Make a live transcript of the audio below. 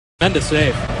Tremendous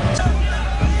save.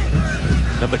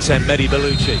 Number 10, Mehdi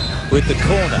Ballouchy with the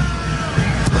corner.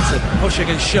 It's a pushing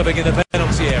and shoving in the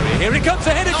penalty area. Here he comes, the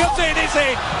header comes in, is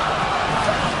it?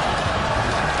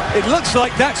 It looks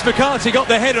like Dax McCarthy got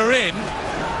the header in.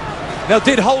 Now,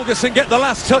 did Holgerson get the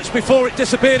last touch before it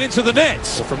disappeared into the net?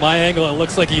 Well, from my angle, it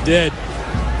looks like he did.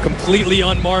 Completely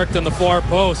unmarked on the far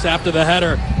post after the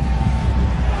header.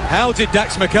 How did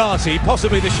Dax McCarthy,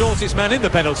 possibly the shortest man in the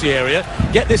penalty area,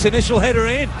 get this initial header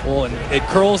in? Well, and it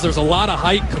curls. There's a lot of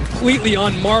height, completely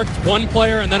unmarked. One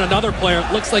player and then another player.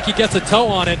 It looks like he gets a toe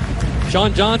on it.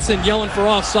 John Johnson yelling for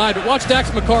offside. But watch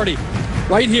Dax McCarthy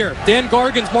right here. Dan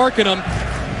Gargan's marking him.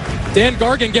 Dan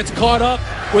Gargan gets caught up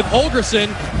with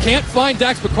Holgerson. Can't find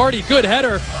Dax McCarthy. Good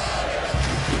header.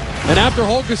 And after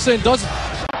Holgerson does...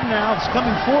 Now it's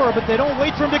coming forward, but they don't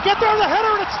wait for him to get there. The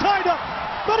header, and it's tied up.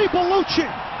 Mehdi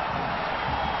Ballouchy.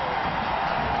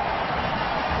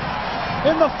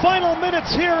 In the final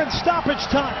minutes here in stoppage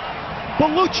time,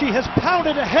 Ballouchy has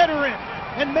pounded a header in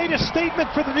and made a statement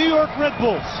for the New York Red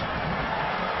Bulls.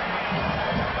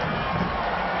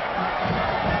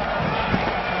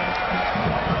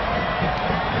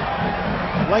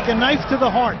 Like a knife to the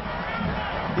heart,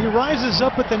 he rises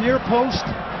up at the near post.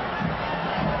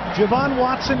 Javon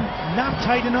Watson, not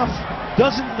tight enough,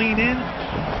 doesn't lean in,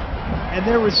 and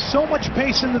there is so much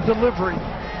pace in the delivery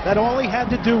that all he had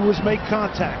to do was make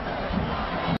contact.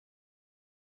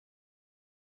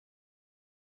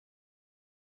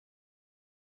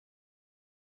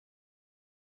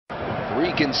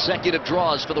 3 consecutive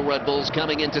draws for the Red Bulls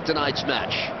coming into tonight's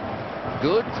match.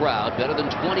 Good crowd, better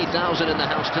than 20,000 in the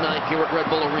house tonight here at Red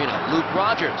Bull Arena. Luke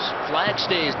Rogers, flag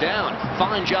stays down.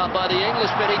 Fine job by the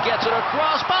Englishman. He gets it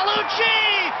across. Ballouchy!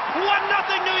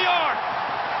 1-0 New York!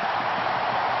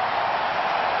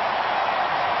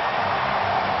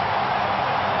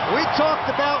 We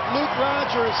talked about Luke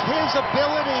Rogers, his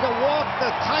ability to walk the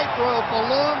tightrope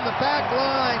along the back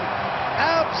line.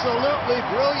 Absolutely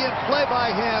brilliant play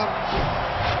by him.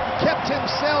 Kept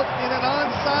himself in an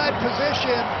onside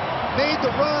position, made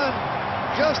the run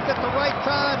just at the right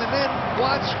time, and then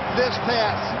watch this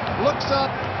pass. Looks up,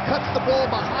 cuts the ball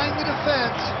behind the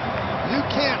defense. You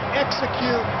can't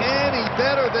execute any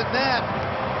better than that.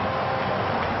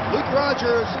 Luke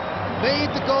Rogers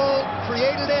made the goal,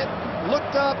 created it,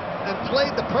 looked up, and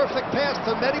played the perfect pass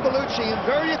to Mehdi Ballouchy in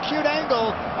very acute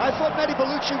angle. I thought Mehdi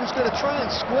Ballouchy was going to try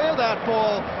and square that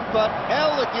ball, but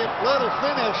elegant little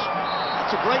finish.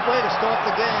 That's a great way to start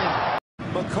the game.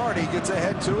 McCarty gets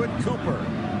ahead to it. Cooper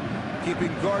keeping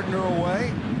Gardner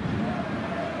away.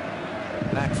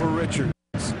 Back for Richards.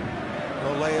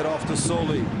 They'll lay it off to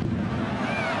Soli.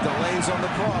 Delays on the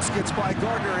cross. Gets by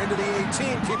Gardner into the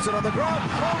 18. Keeps it on the ground.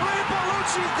 Mehdi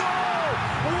Ballouchy goal!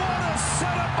 What a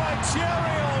setup by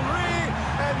Thierry Henry.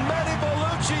 And Mehdi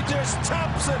Ballouchy just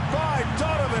taps it by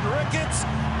Donovan Ricketts.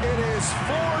 It is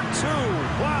 4-2.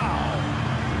 Wow.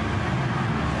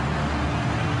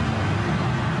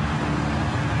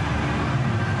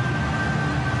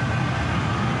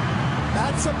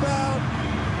 That's about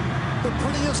the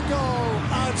prettiest goal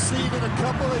I've seen in a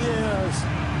couple of years.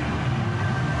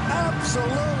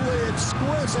 Absolutely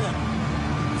exquisite.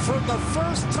 From the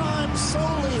first time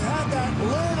Soli had that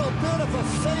little bit of a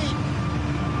feint,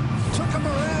 took him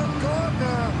around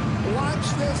Gardner. Watch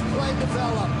this play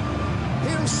develop.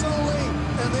 Here's Soli,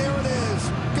 and there it is.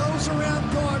 Goes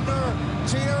around Gardner,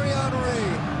 Thierry Henry.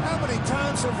 How many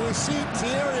times have we seen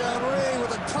Thierry Henry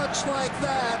with a touch like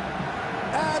that?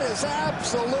 That is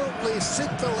absolutely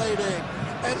scintillating.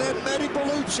 And then Mehdi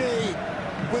Ballouchy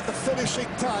with the finishing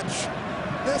touch.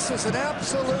 This is an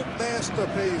absolute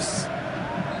masterpiece.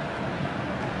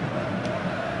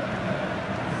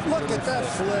 Look at that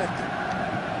flick.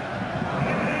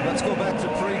 Let's go back to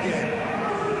pregame.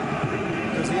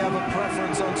 Does he have a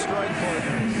preference on strike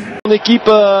partners? Son équipe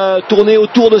tournée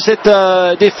autour de cette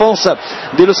défense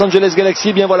des Los Angeles Galaxy.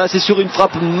 Eh bien voilà, c'est sur une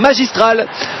frappe magistrale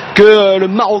que le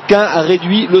Marocain a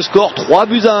réduit le score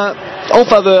 3-1 en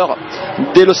faveur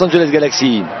des Los Angeles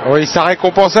Galaxy. Oui, ça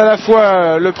récompense à la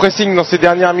fois le pressing dans ces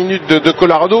dernières minutes de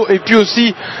Colorado et puis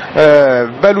aussi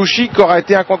Ballouchy qui aura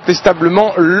été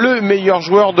incontestablement le meilleur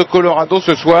joueur de Colorado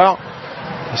ce soir.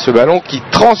 Et ce ballon qui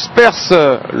transperce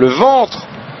le ventre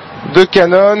de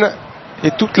Cannon et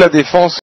toute la défense.